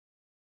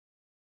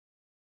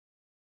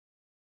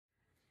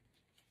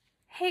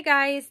Hey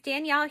guys,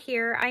 Danielle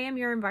here. I am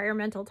your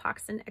environmental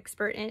toxin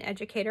expert and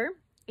educator,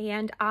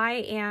 and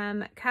I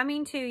am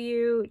coming to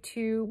you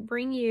to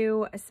bring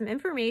you some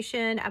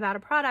information about a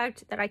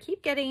product that I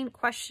keep getting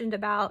questioned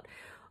about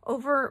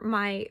over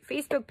my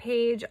Facebook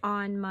page,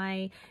 on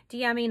my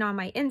DMing on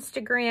my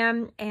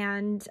Instagram,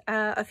 and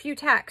a few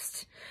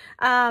texts.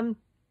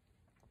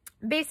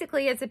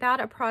 Basically, it's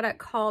about a product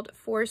called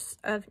Force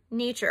of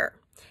Nature.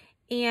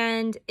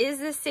 And is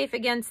this safe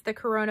against the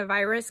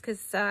coronavirus?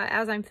 Because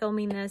as I'm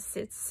filming this,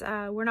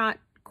 we're not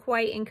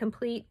quite in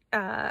complete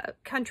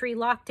country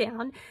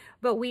lockdown,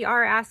 but we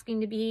are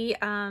asking to be,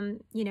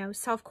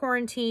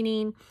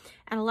 self-quarantining.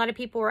 And a lot of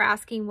people were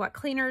asking, what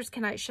cleaners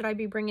should I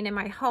be bringing in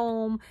my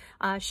home?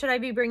 Should I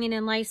be bringing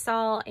in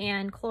Lysol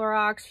and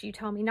Clorox? You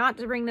tell me not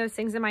to bring those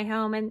things in my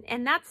home.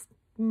 And that's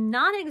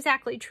not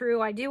exactly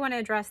true. I do want to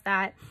address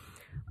that.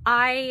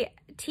 I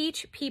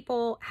teach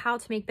people how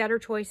to make better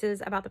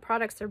choices about the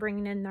products they're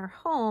bringing in their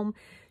home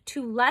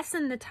to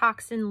lessen the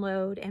toxin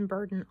load and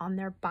burden on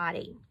their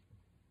body.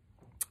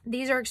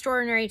 These are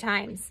extraordinary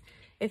times.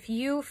 If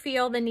you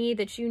feel the need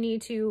that you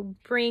need to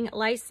bring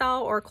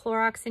Lysol or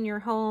Clorox in your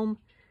home,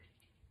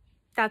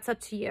 that's up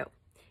to you.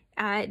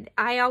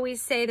 I always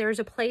say there's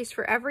a place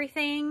for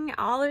everything.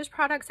 All those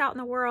products out in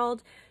the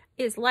world.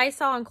 Is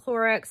Lysol and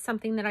Clorox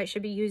something that I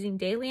should be using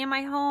daily in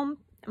my home?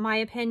 My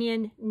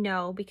opinion,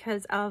 no,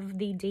 because of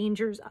the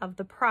dangers of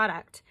the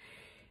product.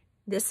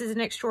 This is an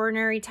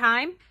extraordinary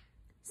time.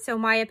 So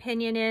my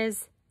opinion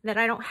is that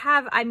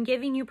I'm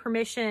giving you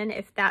permission,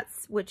 if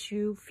that's what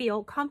you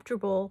feel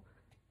comfortable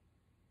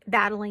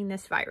battling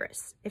this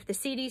virus. If the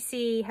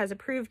CDC has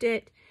approved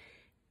it,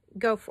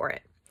 go for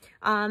it.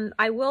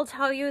 I will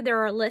tell you, there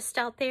are lists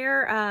out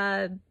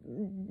there.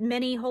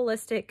 Many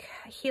holistic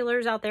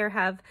healers out there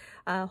have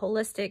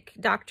holistic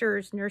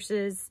doctors,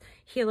 nurses,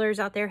 healers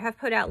out there have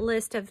put out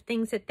lists of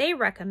things that they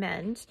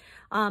recommend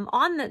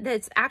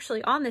that's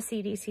actually on the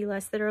CDC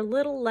list that are a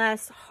little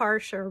less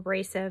harsh or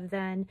abrasive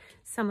than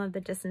some of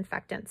the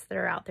disinfectants that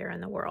are out there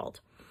in the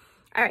world.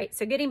 All right,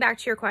 so getting back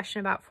to your question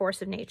about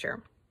Force of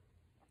Nature.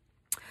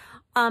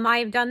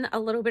 I've done a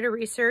little bit of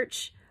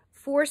research.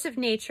 Force of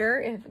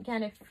Nature,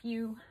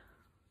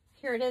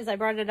 here it is. I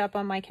brought it up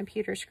on my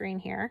computer screen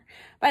here.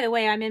 By the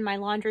way, I'm in my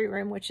laundry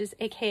room, which is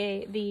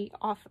AKA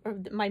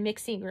my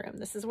mixing room.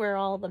 This is where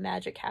all the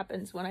magic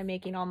happens when I'm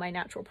making all my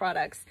natural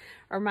products,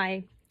 or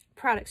my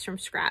products from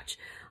scratch.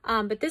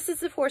 But this is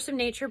the Force of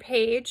Nature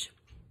page.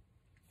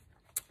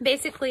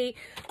 Basically,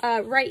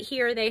 right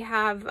here they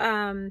have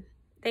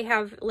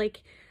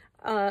like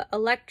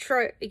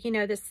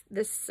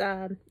this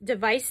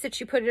device that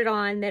you put it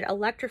on that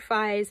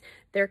electrifies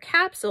their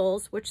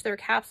capsules, which their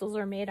capsules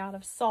are made out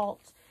of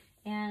salt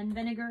and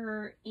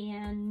vinegar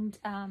and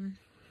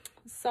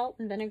salt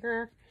and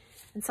vinegar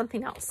and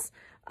something else,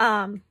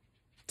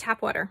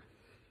 tap water.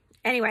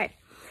 Anyway,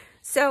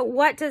 so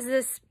what does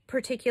this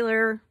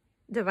particular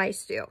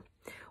device do?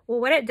 Well,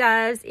 what it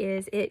does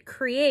is it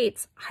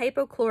creates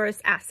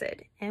hypochlorous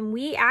acid, and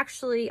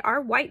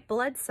our white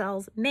blood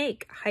cells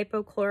make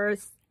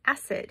hypochlorous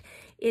acid.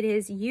 It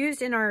is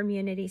used in our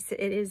immunity.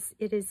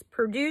 It is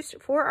produced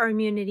for our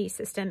immunity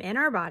system in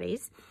our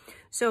bodies.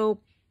 So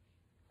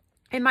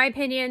in my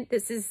opinion,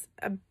 this is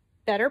a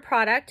better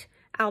product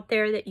out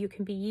there that you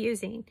can be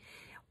using.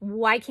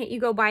 Why can't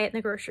you go buy it in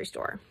the grocery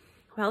store?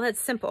 Well,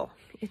 that's simple.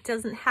 It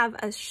doesn't have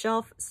a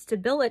shelf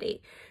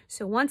stability.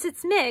 So once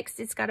it's mixed,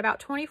 it's got about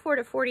 24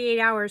 to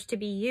 48 hours to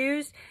be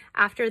used.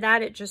 After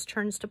that, it just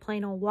turns to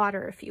plain old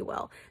water, if you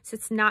will. So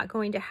it's not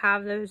going to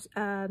have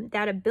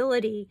that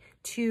ability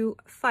to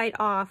fight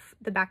off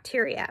the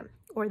bacteria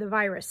or the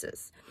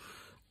viruses.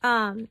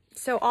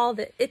 So all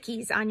the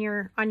ickies on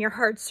your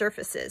hard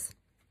surfaces.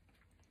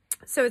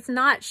 So it's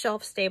not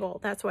shelf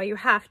stable. That's why you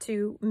have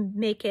to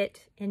make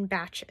it in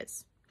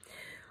batches.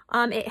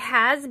 It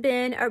has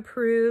been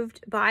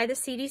approved by the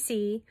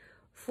CDC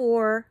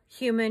for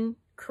human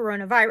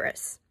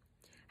coronavirus.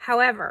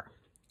 However,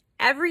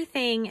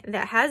 everything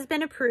that has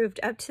been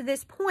approved up to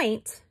this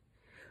point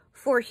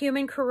for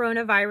human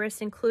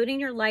coronavirus,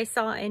 including your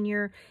Lysol and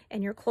your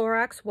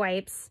Clorox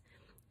wipes,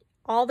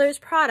 all those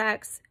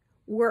products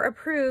were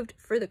approved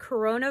for the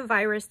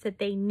coronavirus that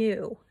they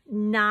knew,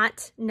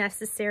 not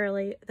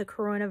necessarily the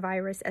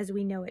coronavirus as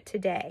we know it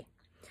today.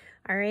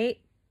 All right.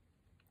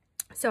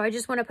 So I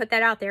just want to put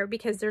that out there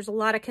because there's a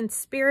lot of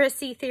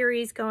conspiracy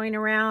theories going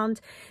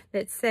around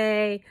that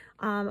say,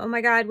 oh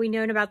my God, we've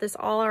known about this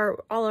all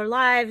our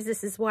lives.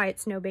 This is why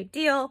it's no big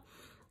deal.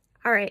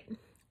 All right.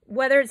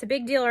 Whether it's a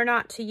big deal or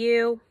not to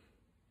you,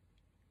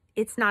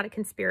 it's not a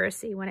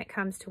conspiracy when it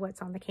comes to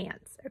what's on the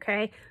cans.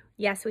 Okay.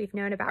 Yes, we've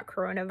known about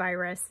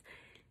coronavirus.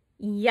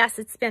 Yes,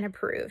 it's been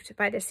approved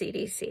by the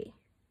CDC.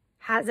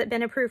 Has it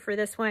been approved for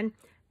this one?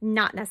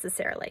 Not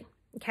necessarily.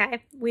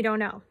 Okay. We don't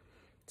know.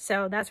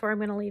 So that's where I'm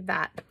going to leave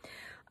that.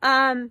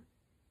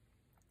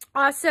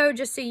 Also,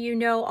 just so you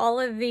know, all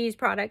of these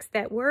products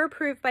that were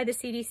approved by the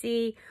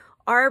CDC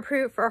are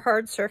approved for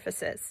hard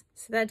surfaces.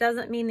 So that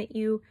doesn't mean that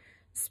you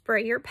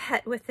spray your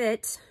pet with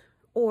it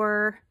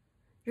or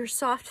your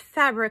soft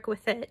fabric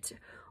with it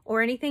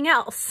or anything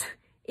else.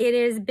 It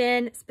has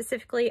been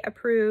specifically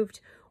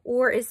approved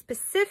or is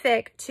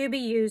specific to be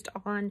used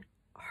on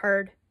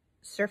hard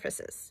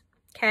surfaces.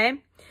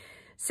 Okay.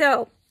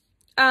 So,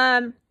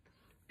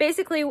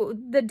 basically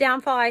the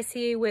downfall I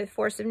see with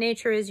Force of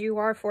Nature is you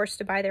are forced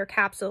to buy their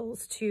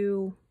capsules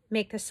to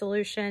make the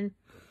solution.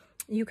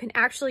 You can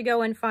actually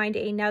go and find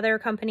another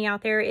company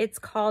out there. It's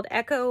called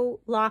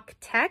Ecolock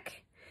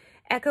Tech.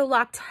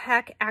 Ecolock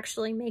Tech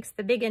actually makes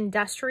the big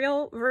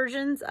industrial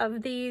versions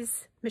of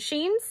these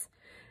machines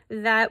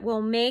that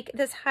will make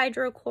this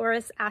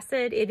hydrochlorous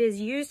acid. It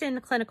is used in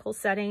clinical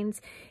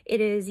settings.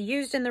 It is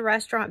used in the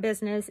restaurant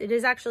business. It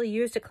is actually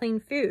used to clean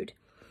food.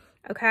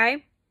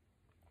 Okay.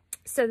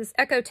 So this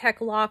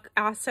Ecotech Lock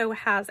also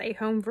has a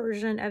home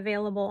version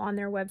available on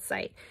their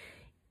website.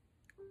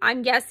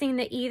 I'm guessing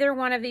that either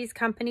one of these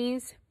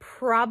companies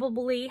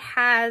probably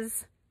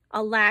has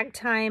a lag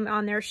time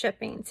on their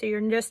shipping, so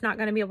you're just not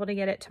going to be able to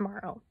get it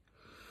tomorrow.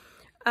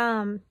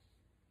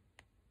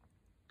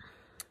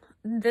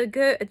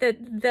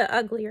 The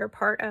uglier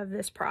part of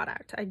this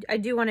product, I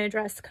do want to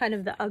address kind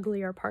of the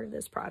uglier part of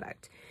this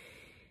product.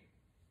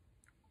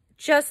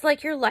 Just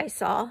like your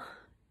Lysol,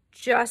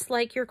 just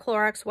like your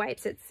Clorox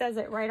wipes, it says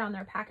it right on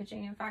their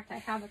packaging. In fact, I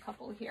have a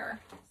couple here.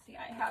 See,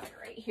 I have it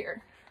right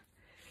here.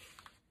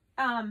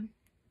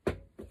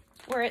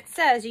 Where it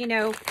says, you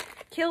know,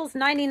 kills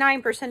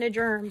 99% of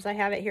germs. I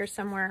have it here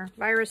somewhere.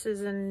 Viruses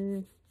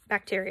and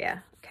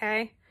bacteria,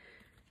 okay?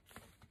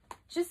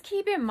 Just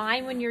keep in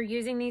mind when you're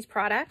using these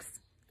products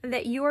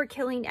that you are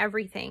killing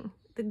everything.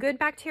 The good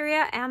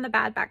bacteria and the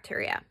bad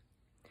bacteria.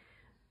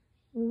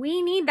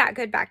 We need that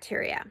good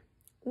bacteria.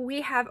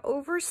 We have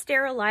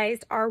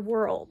over-sterilized our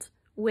world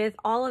with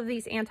all of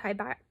these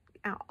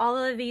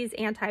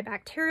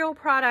antibacterial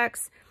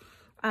products,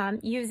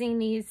 using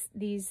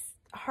these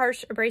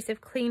harsh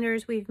abrasive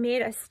cleaners. We've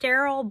made a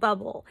sterile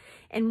bubble,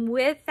 and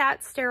with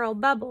that sterile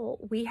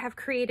bubble we have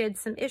created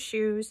some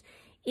issues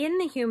in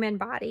the human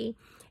body,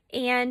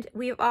 and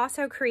we've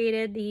also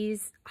created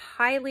these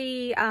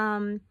highly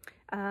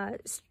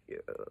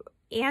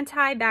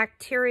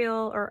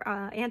antibacterial or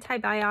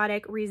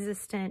antibiotic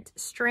resistant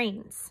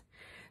strains.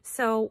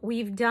 So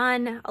we've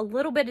done a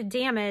little bit of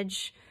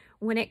damage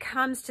when it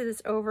comes to this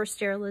over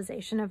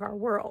sterilization of our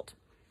world.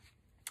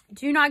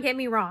 Do not get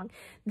me wrong.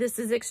 This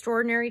is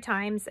extraordinary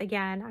times.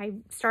 Again, I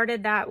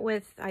started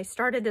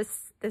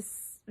this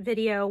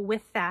video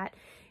with that.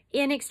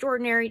 In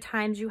extraordinary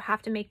times, you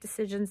have to make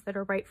decisions that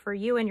are right for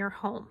you and your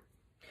home.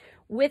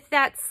 With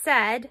that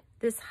said,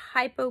 this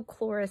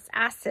hypochlorous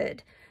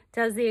acid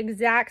does the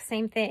exact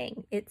same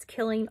thing. It's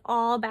killing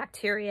all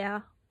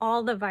bacteria,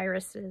 all the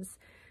viruses,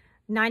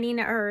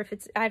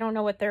 I don't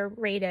know what their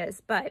rate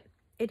is, but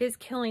it is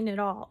killing it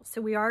all.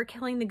 So we are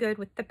killing the good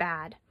with the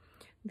bad.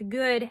 The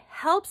good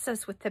helps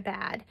us with the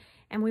bad,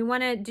 and we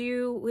want to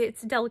do,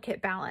 it's a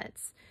delicate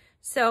balance.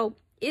 So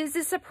is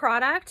this a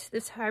product,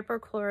 this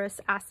hypochlorous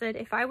acid?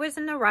 If I was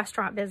in the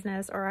restaurant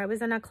business, or I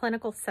was in a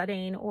clinical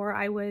setting, or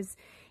I was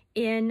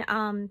in,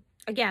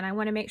 again, I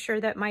want to make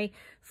sure that my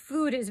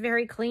food is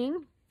very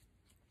clean,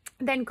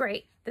 then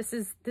great. This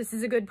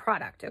is a good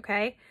product,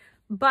 okay?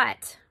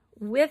 But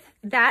with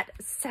that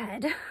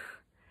said,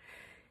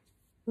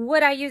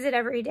 would I use it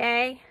every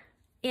day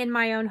in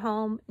my own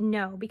home?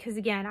 No, because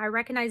again, I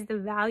recognize the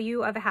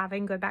value of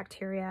having good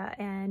bacteria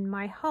in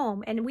my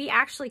home, and we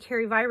actually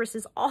carry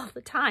viruses all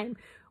the time.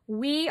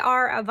 We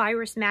are a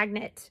virus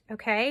magnet,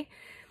 okay?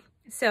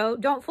 So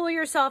don't fool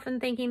yourself in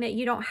thinking that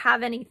you don't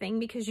have anything,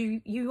 because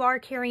you are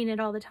carrying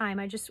it all the time.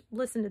 I just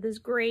listened to this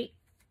great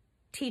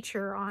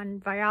teacher on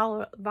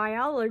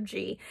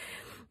biology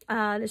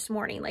this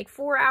morning, like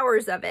 4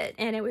 hours of it,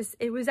 and it was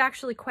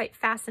actually quite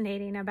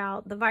fascinating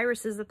about the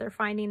viruses that they're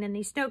finding in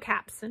these snow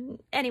caps.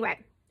 And anyway,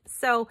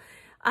 so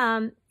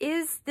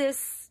is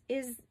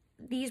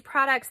these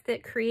products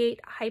that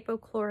create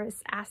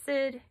hypochlorous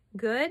acid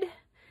good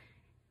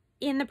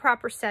in the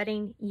proper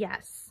setting?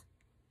 Yes.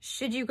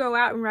 Should you go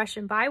out and rush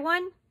and buy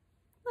one?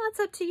 Well,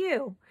 that's up to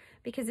you.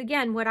 Because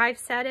again, what I've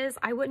said is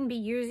I wouldn't be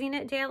using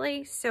it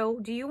daily. So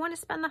do you want to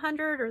spend the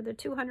 $100 or the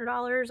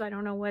 $200? I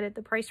don't know what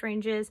the price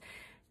range is.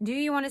 Do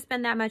you want to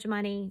spend that much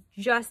money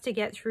just to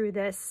get through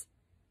this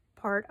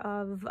part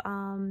of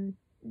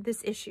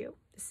this issue?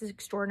 This is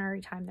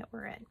extraordinary time that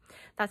we're in.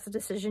 That's a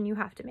decision you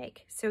have to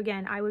make. So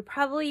again, I would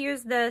probably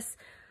use this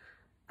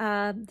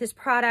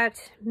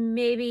product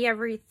maybe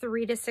every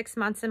 3 to 6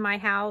 months in my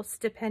house,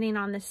 depending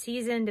on the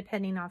season,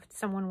 depending on if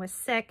someone was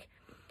sick.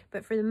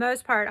 But for the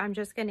most part, I'm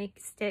just going to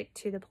stick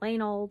to the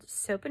plain old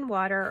soap and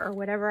water, or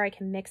whatever I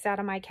can mix out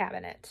of my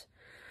cabinet.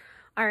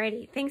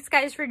 Alrighty, thanks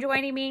guys for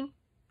joining me.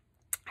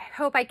 I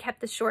hope I kept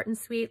this short and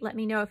sweet. Let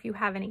me know if you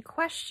have any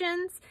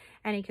questions,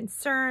 any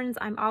concerns.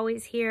 I'm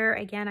always here.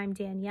 Again, I'm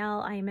Danielle.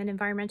 I am an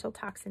environmental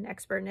toxin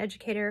expert and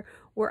educator,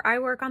 where I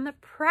work on the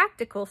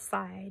practical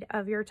side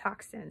of your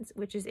toxins,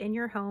 which is in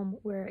your home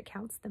where it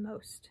counts the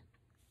most.